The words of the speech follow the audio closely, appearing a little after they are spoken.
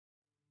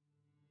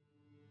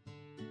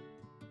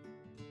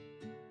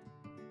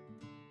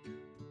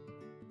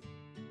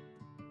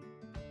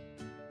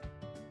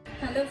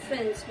Hello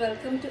friends,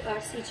 welcome to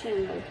RC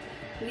channel.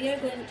 We are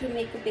going to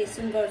make a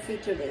besan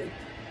barfi today.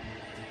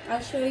 I'll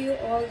show you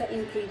all the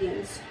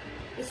ingredients.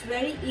 It's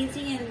very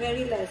easy and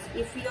very less.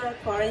 If you are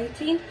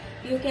quarantined,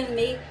 you can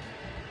make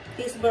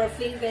this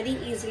barfi very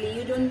easily.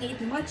 You don't need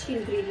much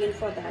ingredient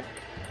for that.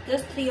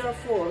 Just 3 or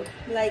 4,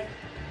 like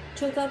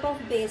 2 cup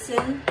of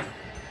besan,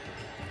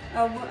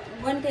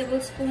 1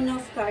 tablespoon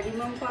of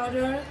cardamom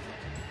powder,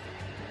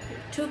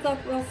 2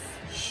 cup of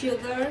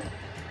sugar,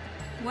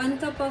 1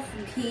 cup of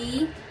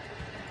ghee,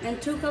 and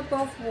 2 cup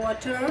of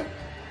water,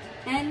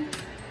 and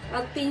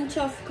a pinch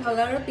of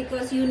color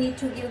because you need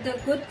to give the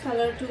good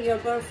color to your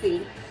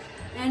barfi.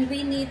 And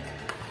we need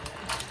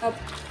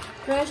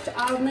crushed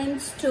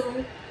almonds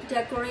to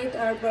decorate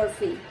our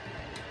barfi.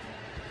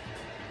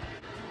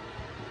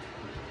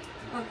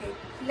 Okay,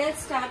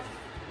 let's start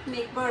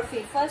make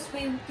barfi. First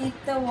we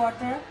heat the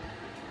water.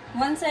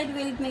 One side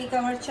we'll make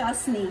our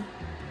chasni.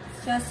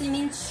 Chasni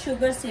means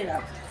sugar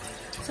syrup.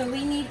 So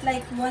we need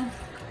like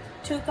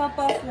 2 cup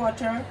of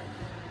water,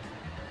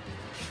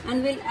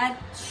 and we'll add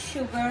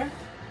sugar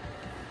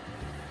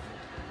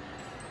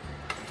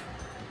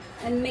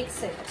and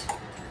mix it.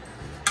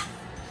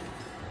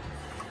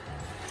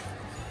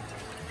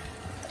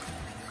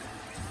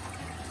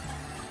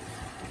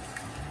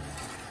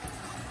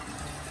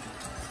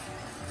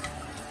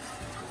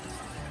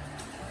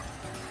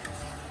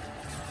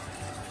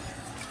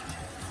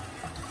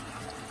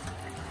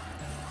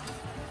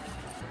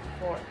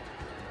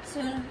 So,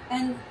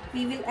 and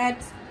we will add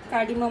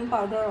cardamom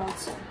powder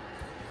also,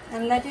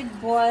 and let it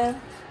boil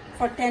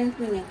for 10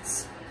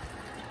 minutes.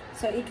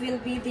 So it will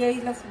be, there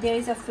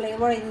is a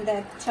flavor in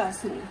that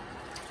chasni,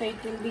 so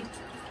it will be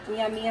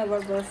yummy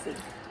our barfi.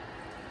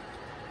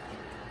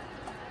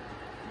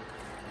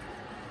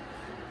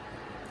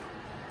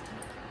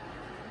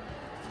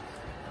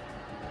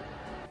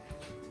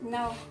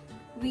 Now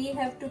we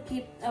have to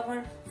keep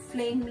our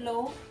flame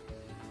low.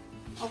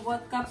 A 1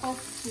 cup of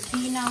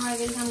ghee now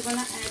I'm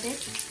gonna add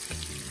it.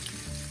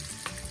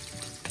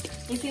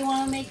 If you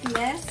want to make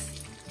less,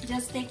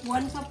 just take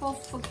 1 cup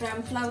of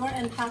gram flour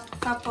and half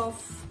cup of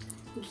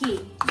ghee.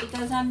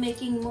 Because I'm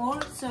making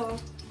more, so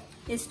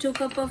it's 2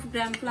 cup of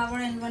gram flour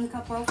and 1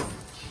 cup of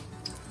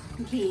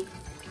ghee.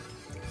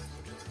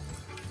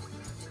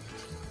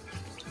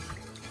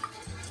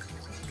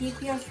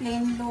 Keep your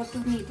flame low to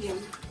medium,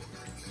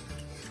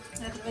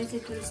 otherwise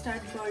it will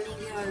start burning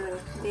your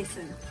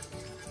besan.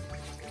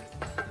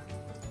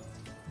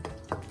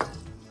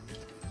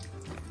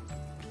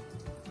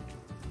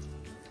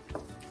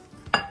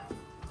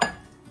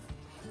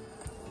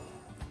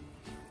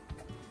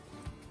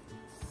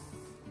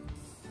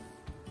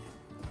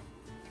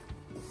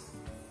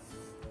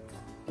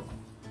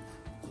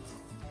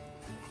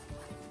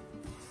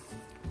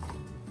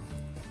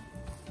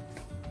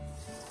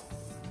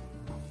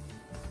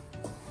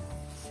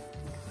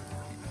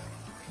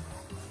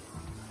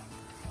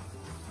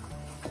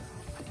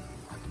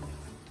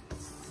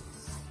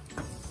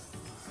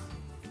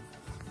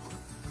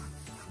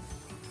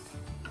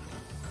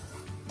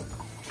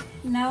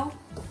 Now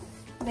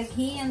the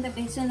ghee and the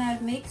besan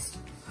are mixed.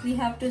 We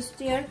have to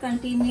stir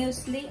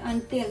continuously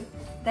until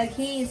the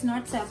ghee is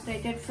not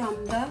separated from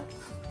the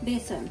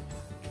besan.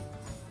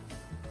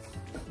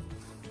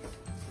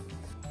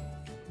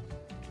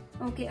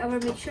 Okay, our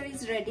mixture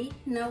is ready.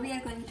 Now we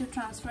are going to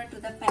transfer to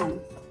the pan.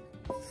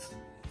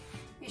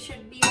 It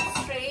should be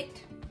a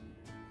straight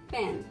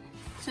pan,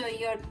 so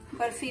your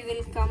barfi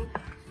will come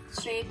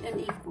straight and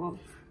equal.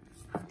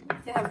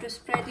 You have to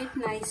spread it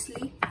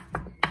nicely.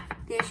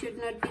 There should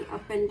not be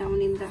up and down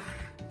in the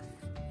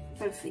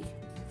barfi.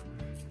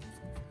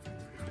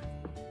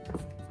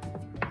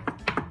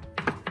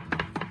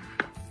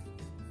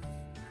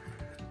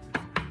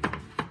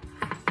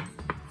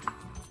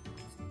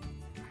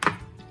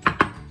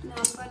 Now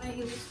I'm gonna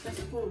use the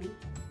spoon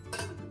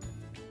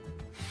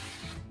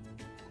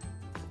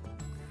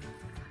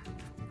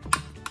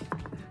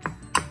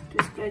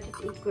to spread it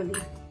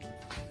equally.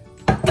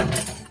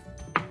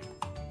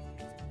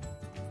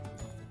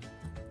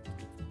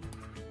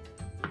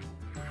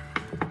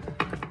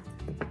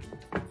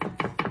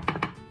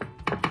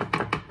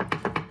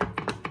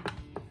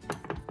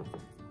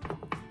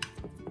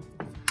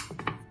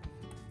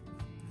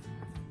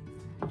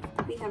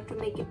 We have to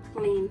make it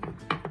plain.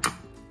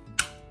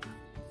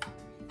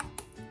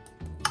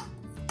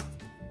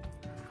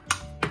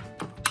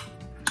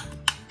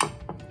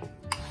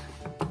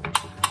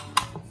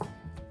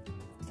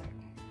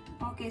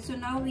 Okay, so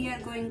now we are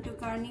going to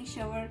garnish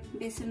our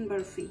besan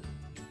barfi.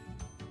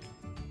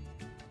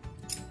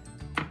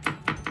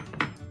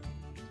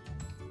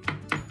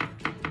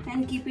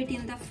 And keep it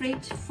in the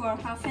fridge for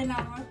half an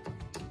hour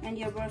and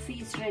your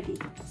barfi is ready.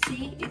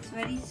 See, it's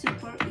very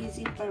super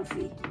easy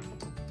barfi.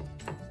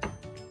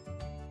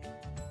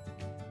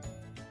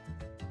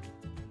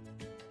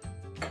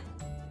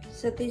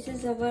 So this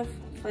is our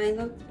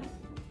final,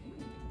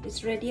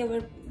 it's ready,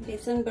 our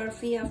besan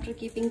barfi after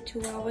keeping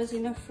 2 hours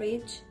in a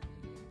fridge.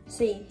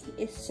 See,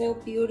 it's so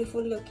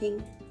beautiful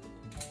looking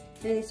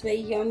and it's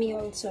very yummy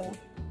also.